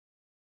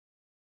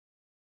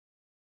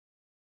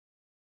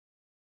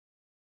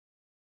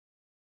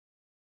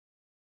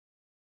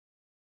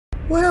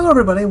Well,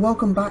 everybody,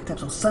 welcome back to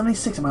episode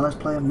 76 of my Let's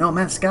Play of No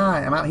Man's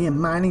Sky. I'm out here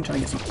mining,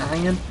 trying to get some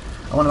iron.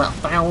 I want about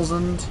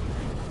 1,000.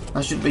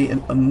 That should be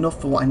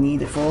enough for what I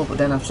need it for, but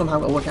then I've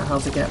somehow got to work out how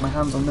to get my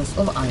hands on this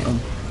other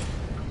item.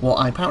 Well,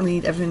 I apparently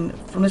need everything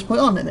from this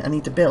point on, and I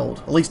need to build.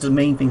 At least the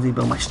main things I need to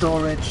build: my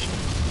storage,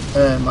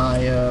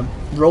 my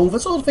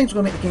rovers, all the things are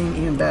going to make the game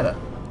even better.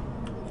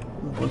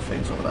 Blue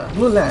things over there.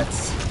 Well,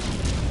 let's.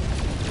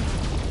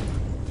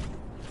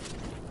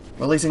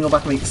 Well, at least I can go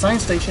back and make the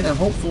science station, and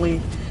hopefully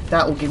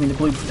that will give me the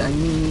blueprint I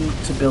need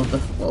to build the...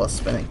 well, that's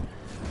spinning.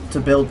 To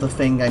build the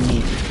thing I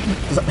need.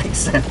 Does that make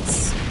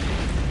sense?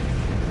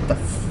 What the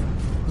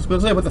I was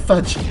going to say, what the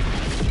fudge?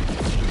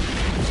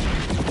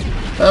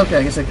 Okay,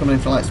 I guess they're coming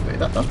in for light speed.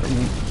 That's pretty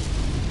neat.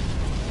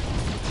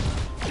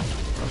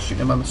 I was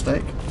shooting by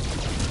mistake.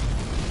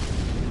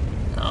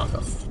 Oh, I've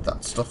got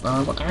that stuff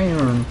now. I've got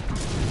iron.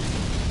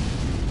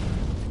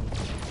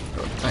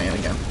 Good, iron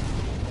again.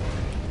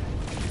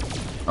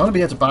 I want to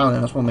be able to buy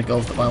them. That's one of my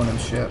goals, to buy one of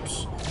them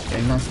ships. Get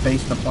a nice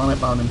base on the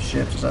planet, buy them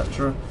ships,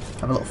 etc.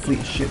 Have a little fleet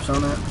of ships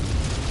on it.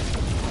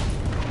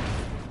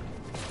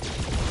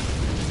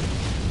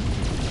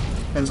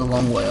 It's a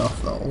long way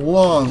off though.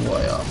 Long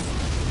way off.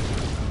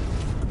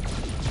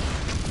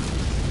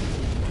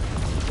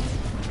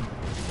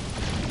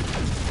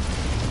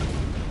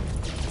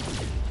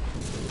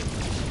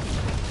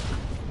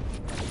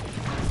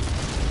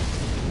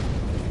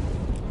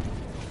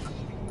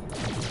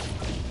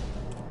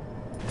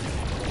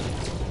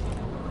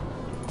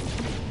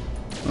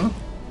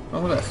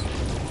 What's with this?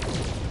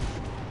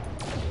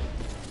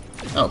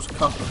 Oh, it's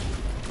copper.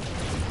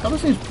 Copper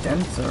seems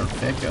denser and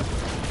thicker.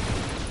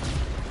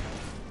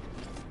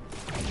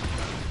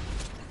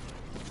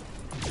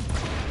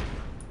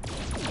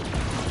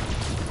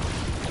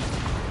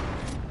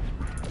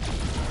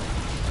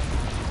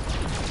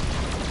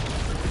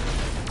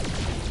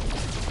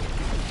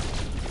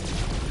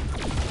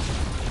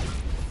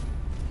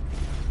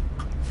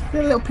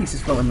 Yeah, little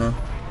pieces floating there.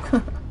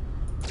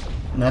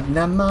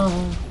 Not more.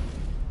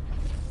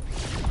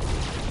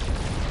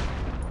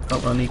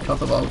 Don't really need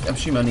copper, but I'm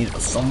assuming I need it for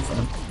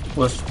something.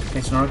 Worst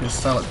case scenario, I could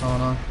just sell it,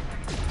 can't I?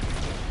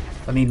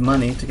 I need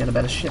money to get a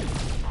better ship.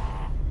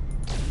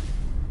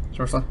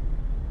 Seriously?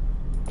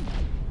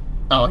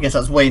 Oh, I guess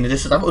that's way in the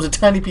distance. I thought it was a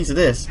tiny piece of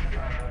this.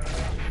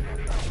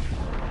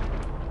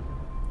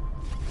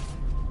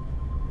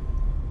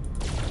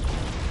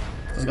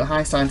 There's got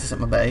high scientists at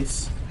my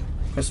base.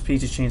 Press P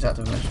to change that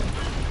to mission.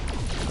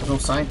 There's no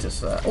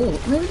scientists there. Oh,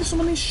 maybe there's some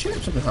of these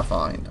ships I could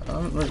find. I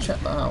haven't really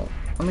checked that out.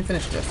 Let me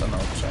finish this and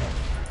I'll check.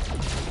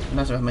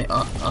 Nice to have my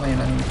iron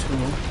enemy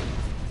tool.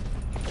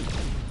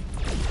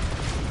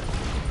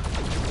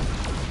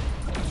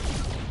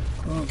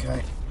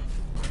 Okay.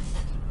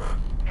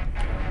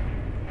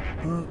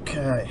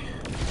 Okay.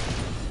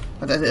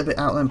 I did it a bit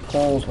out then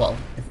pause. Well,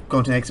 if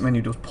going to the exit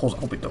menu does pause, I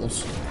hope it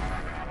does.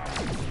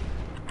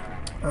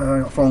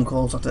 Got phone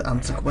calls I have to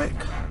answer quick.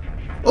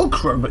 Oh,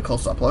 crap, a bit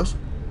close to that place.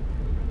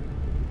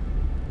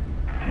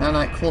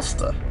 Nanite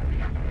cluster.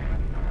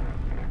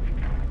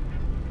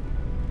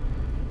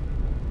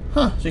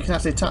 Huh, so you can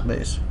actually attack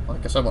these. Well, I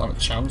guess I won't have a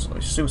chance, it'll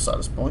be suicide at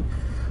this point.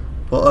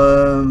 But,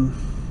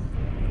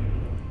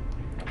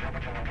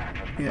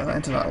 yeah, I'll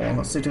enter that one.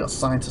 Let's see if we've got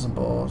scientists on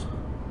board.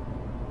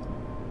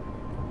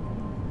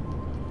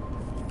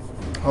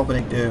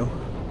 Hoping they do.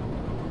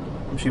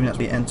 I'm assuming that's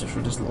be entered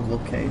through this little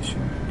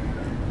location.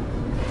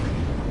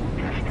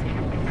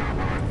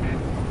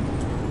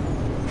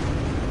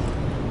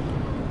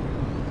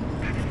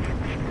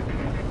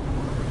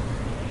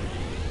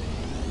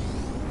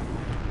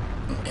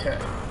 Okay.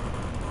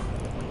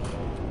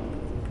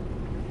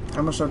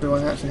 How much do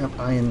I actually have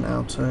iron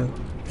now too?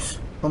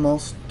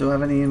 Almost. Do I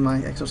have any in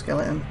my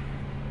exoskeleton?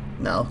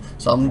 No.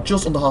 So I'm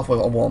just under halfway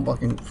what I want, but I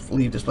can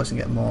leave this place and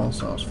get more,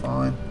 so that's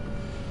fine.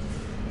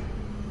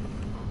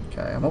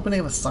 Okay, I'm hoping to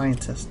have a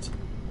scientist.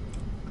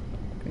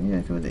 Can you do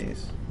anything with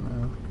these?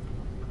 No.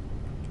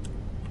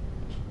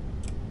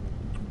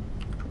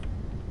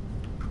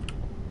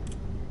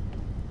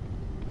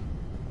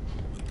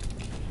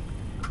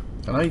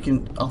 I know you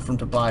can offer them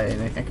to buy it,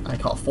 and I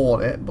can't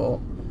afford it, but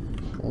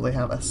will they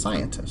have a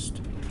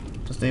scientist?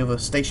 Does the other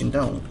station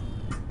don't?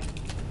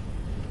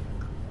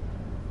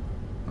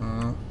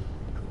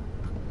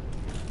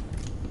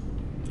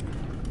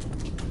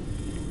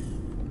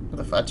 What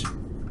the fudge?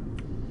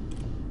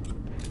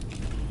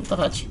 What the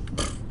fudge?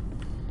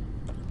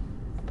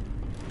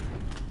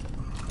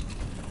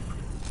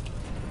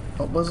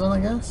 What was on, I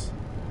guess?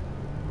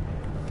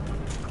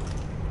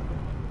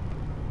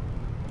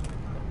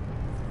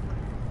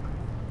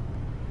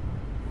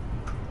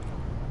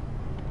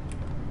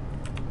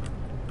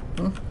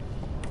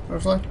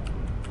 Seriously?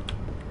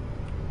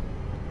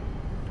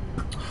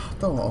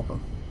 Don't open.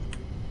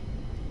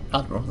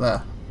 Admiral,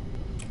 there.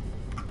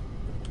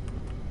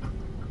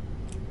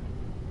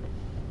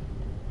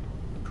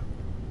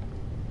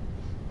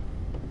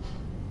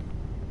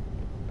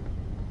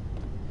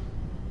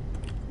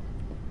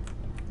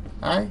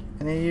 Hi,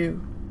 any of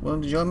you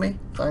willing to join me,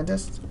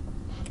 scientists?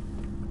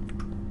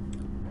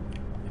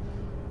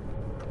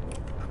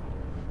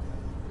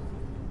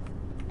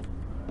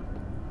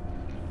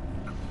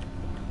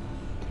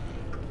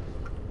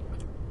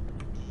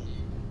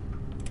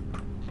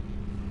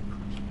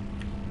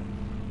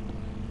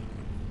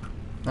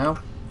 No?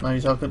 No,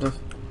 he's all good of.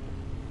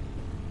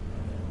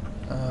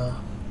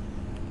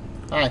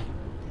 Hi. Do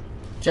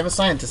you have a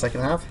scientist I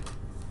can have?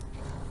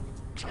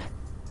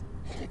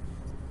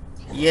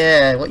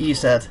 Yeah, what you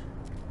said.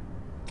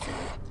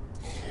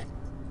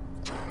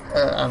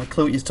 I have a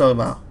clue what you're talking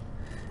about.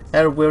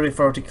 Air weary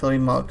authority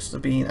killing marks the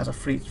being as a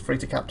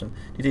freighter captain.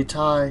 Did he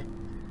tie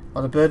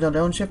on a burden of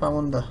ownership? I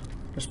wonder.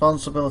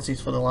 Responsibilities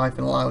for the life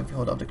and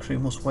livelihood of the crew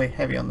must weigh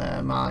heavy on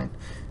their mind.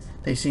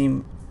 They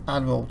seem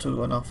admirable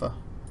to an offer.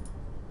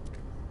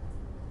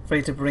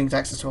 Freighter brings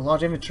access to a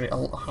large inventory,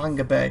 a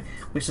hangar bay,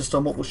 which to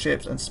store multiple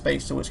ships, and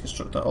space to which to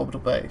construct an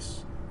orbital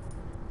base.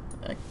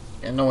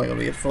 I know it'll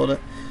be good for the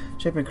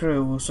ship and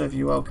crew will serve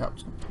you well,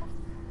 Captain.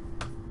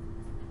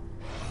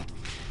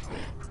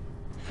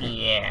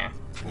 Yeah.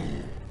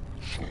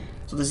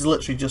 So this is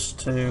literally just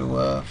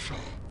to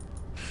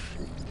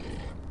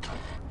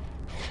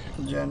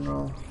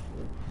general.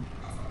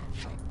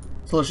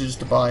 It's literally just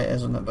to buy it,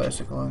 isn't it,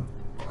 basically?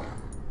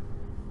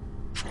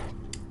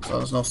 So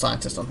there's no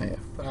scientist on here.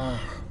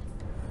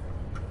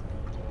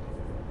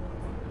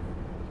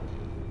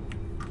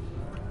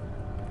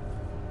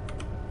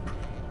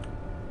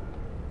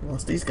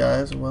 Unless these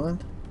guys are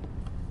willing.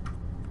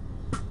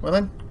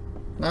 Willing?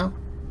 No?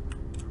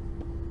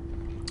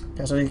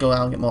 Guess I need to go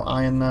out and get more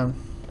iron then.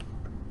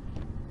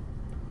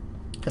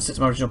 Guess it's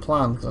my original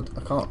plan, because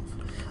I can't.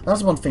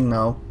 That's one thing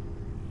though.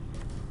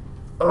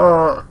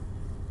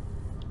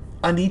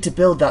 I need to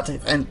build that to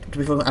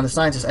become a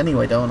scientist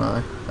anyway, don't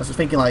I? I was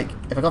thinking, like,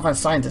 if I can't find a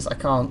scientist, I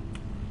can't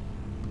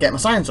get my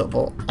science up,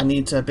 but I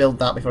need to build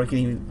that before I can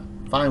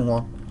even find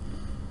one.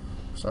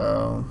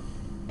 So.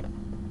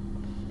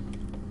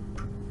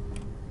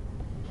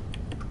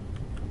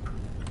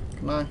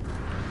 Can I?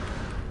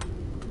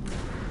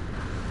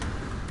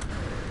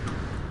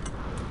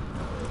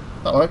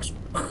 That works.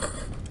 That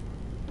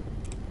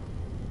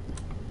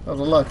was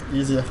a lot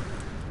easier.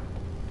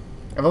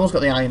 I've almost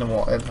got the iron I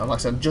wanted. Like I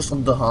said, just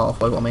under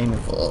halfway what I'm aiming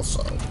for,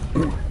 so.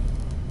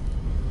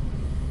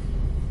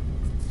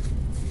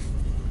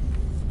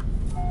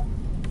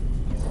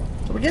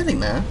 So we're getting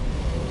there.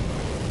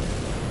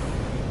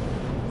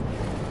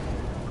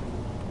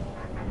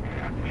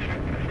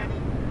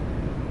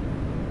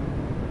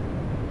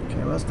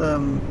 Okay, where's the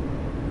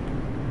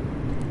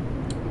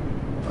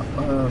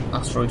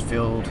asteroid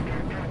field?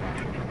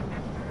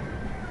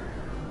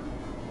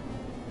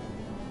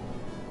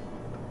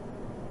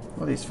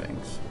 What are these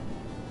things?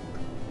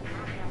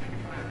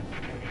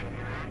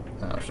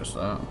 Oh, it's just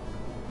that.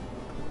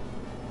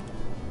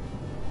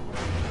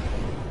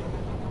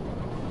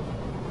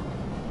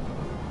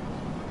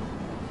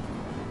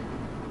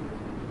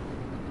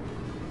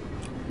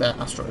 That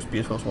asteroid is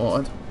beautiful as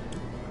wanted.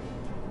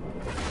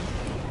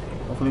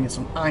 Hopefully we get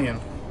some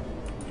iron.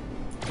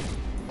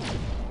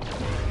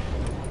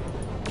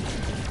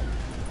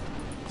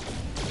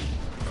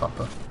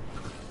 Copper.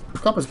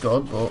 Copper's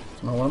good, but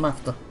it's not what I'm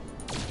after.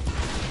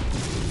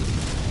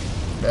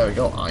 There we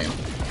go, iron.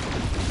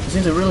 It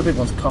seems a really big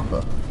one's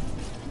copper.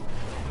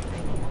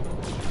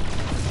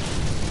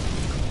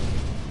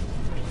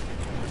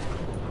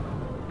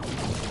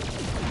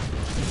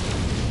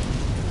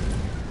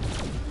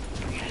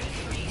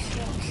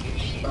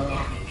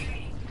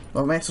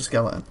 Oh, my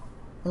exoskeleton.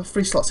 There's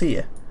 3 slots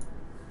here.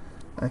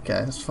 Okay,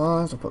 that's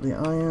fine. So I'll put the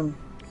iron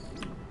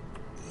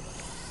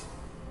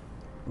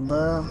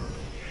there.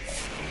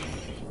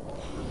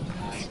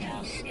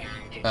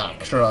 Ah,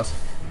 crud.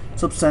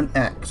 Subsent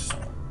X.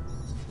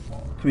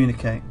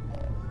 Communicate.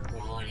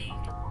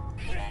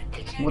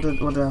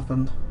 What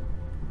happened?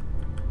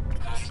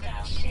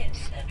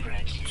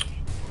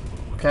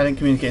 Okay, I didn't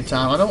communicate in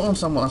time. I don't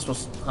understand what I'm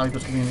supposed how you're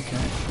supposed to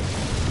communicate.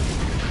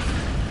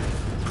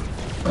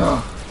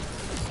 Ugh.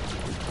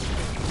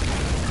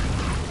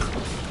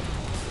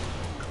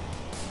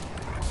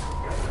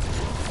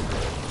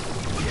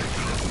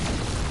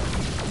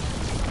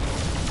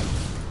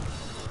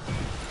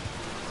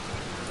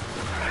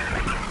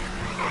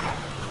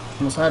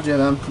 Almost had you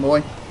then,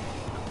 boy.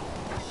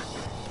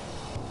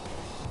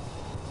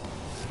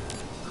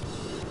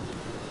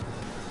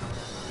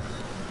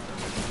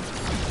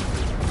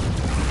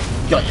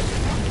 Got you.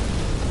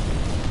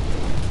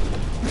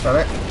 Is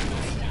that it?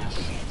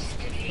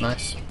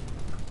 Nice.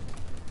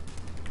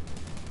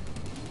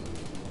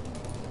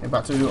 Get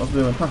back to what I was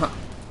doing. Haha.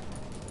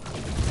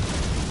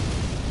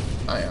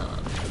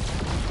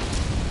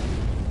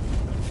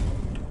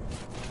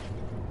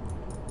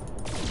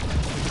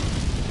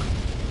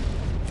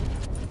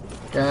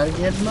 Gotta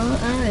get my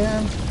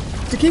iron.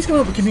 So it keeps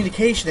coming up with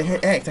communication. I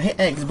hit X. I hit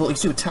X, but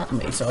he's to attack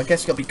me, so I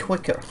guess you gotta be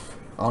quicker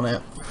on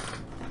it.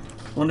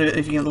 I wonder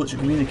if you can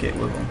literally communicate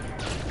with him.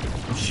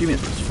 I'm assuming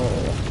it's for.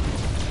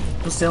 It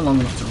doesn't stay long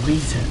enough to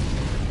read it.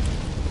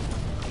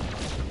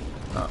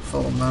 That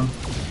phone, man.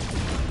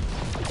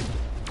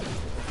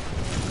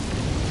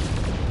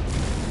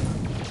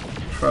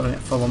 Trying to get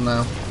full on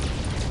now.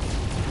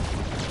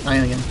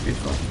 Iron again.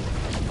 Beautiful.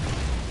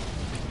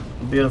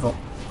 Beautiful.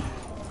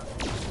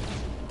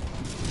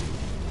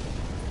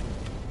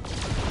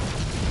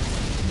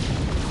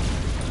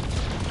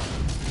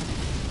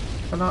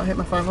 I not hit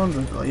my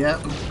 500? Oh, yeah,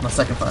 my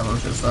second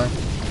 500, so.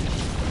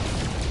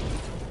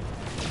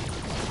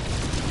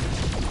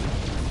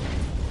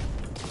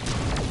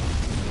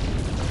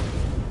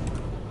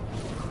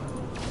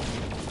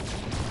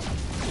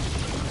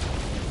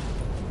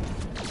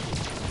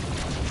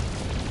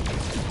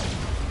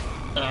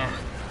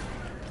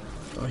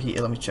 Oh,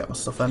 heater, let me check my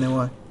stuff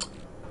anyway.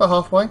 About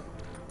halfway.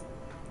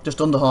 Just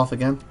under half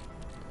again.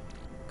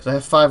 Because I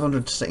have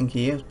 500 sitting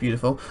here, it's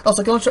beautiful.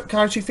 Also, I can only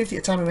carry 250 at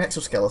a time in my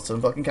exoskeleton,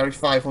 but I can carry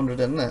 500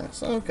 in there,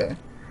 so okay.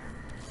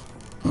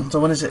 So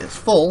when is it? It's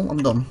full,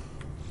 I'm done.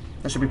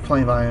 There should be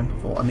plenty of iron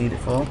for what I need it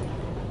for.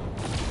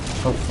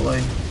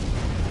 Hopefully.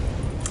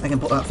 I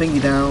can put that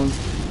thingy down.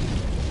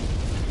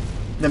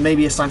 Then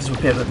maybe a scientist will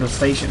appear at the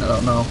station, I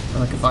don't know.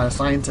 And I can find a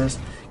scientist,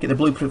 get the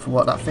blueprint for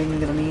what that thing I'm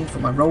going to need for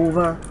my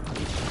rover.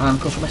 And of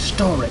course for my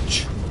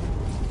storage.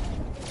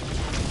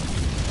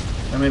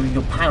 And maybe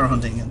go pyro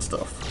hunting and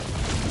stuff.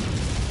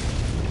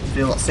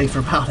 Feel a lot safer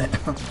about it.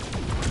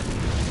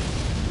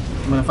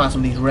 When I find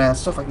some of these rare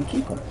stuff, I can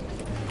keep them.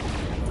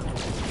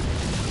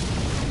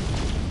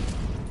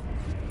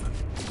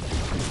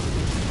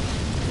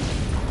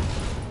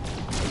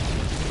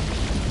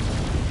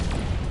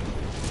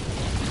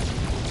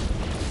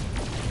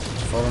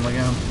 Follow them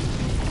again.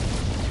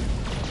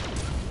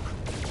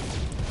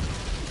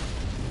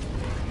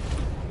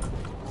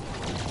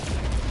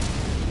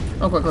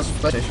 Oh, quite close to the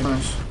space station,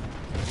 nice.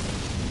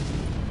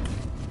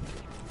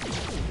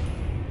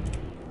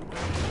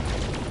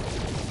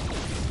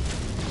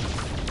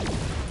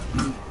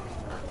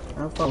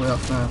 How far are we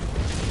off now?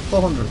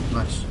 400,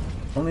 nice.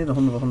 Only the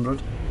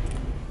 100.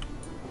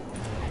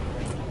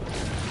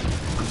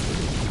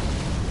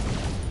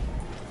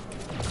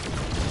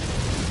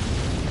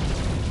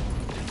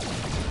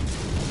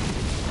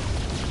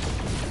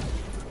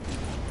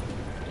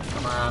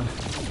 Come on.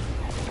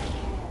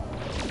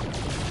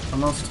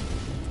 Almost.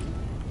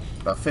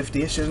 About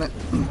 50-ish, isn't it?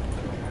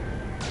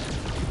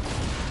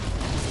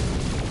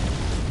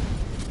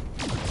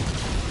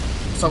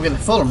 So I'm getting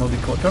fuller, will be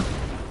quicker.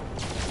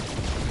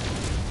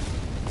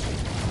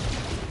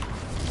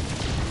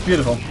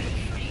 Beautiful.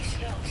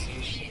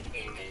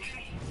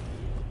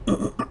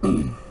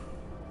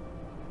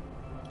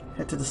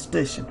 Head to the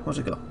station. Where's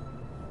it go?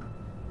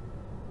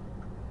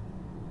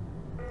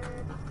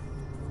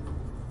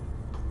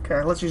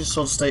 Okay, let's just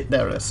sort of stay.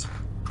 There it is.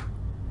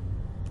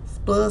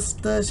 Bus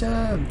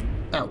station.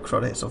 Oh,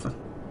 crud, I hit something.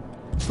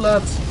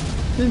 Slats.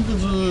 Trying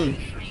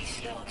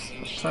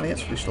to get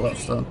free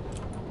slots done.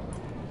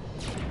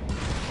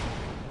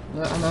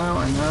 Yeah, I know.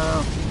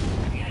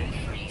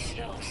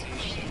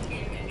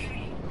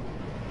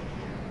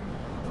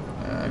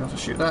 I got to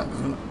shoot that.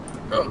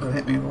 Oh, gonna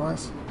hit me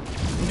otherwise.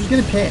 I'm just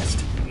getting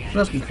pissed. What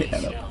else can you pick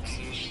that up?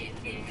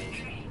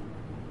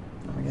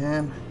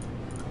 Again.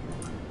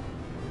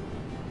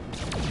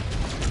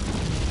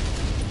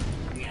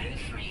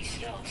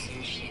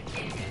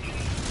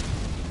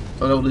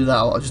 So I don't do that,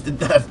 I just did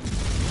that.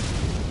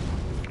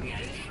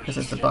 Guess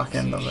it's the back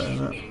end of it,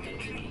 isn't it?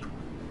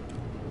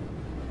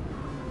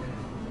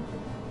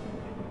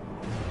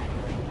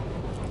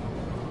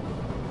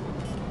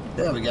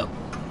 There we go.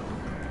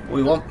 What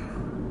we want.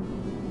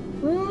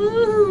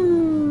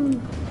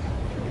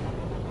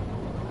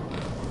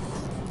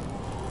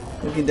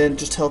 We can then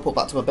just teleport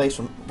back to my base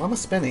from. Why am I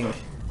spinning? Okay,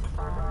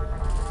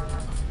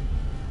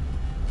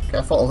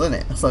 I thought I was in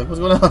it. I was like, what's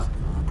going on? I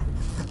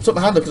took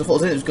my hand up because I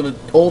thought I was in it. It was going to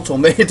auto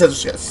me to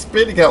just get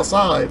spinning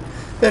outside.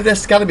 Then they're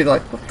scanning me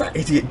like, what's that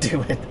idiot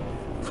doing?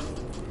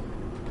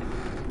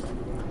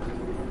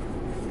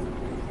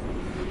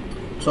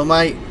 So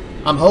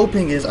I'm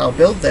hoping is I'll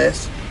build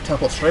this,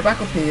 teleport straight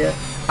back up here,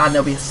 and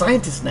there'll be a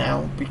scientist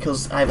now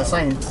because I have a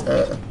science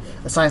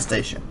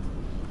station.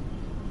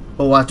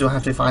 Or why do I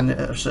have to find it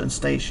at a certain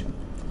station?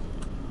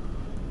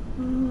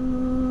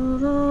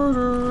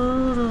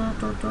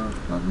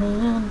 Let me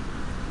in.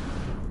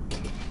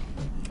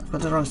 I've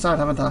got the wrong side,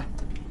 haven't I?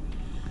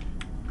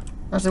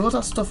 Actually, what's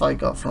that stuff I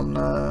got from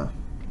the...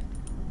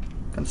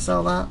 Can I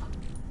sell that?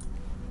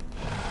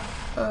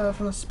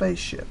 From the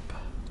spaceship.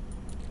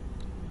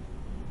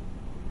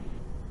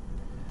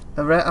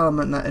 A rare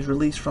element that is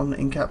released from the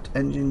incapped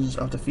engines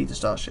of defeated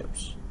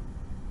starships.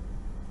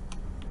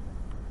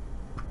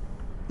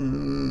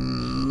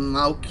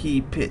 I'll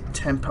keep it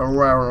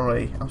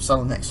temporarily. I'll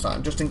sell it next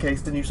time, just in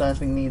case the new science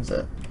thing needs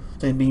it.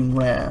 They're being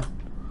rare.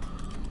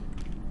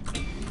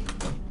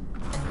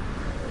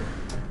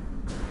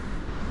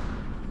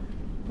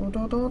 Up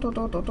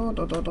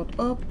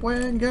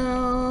we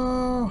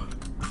go.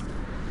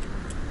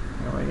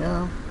 There we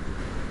go.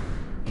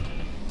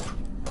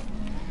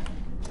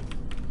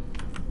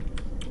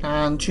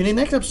 And tune in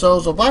next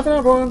episode. So bye for now,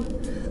 everyone.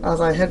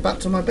 As I head back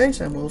to my base,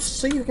 and we'll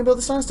see if we can build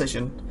the science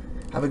station.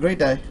 Have a great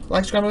day.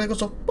 Like, subscribe, and like,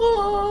 so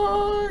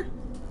bye.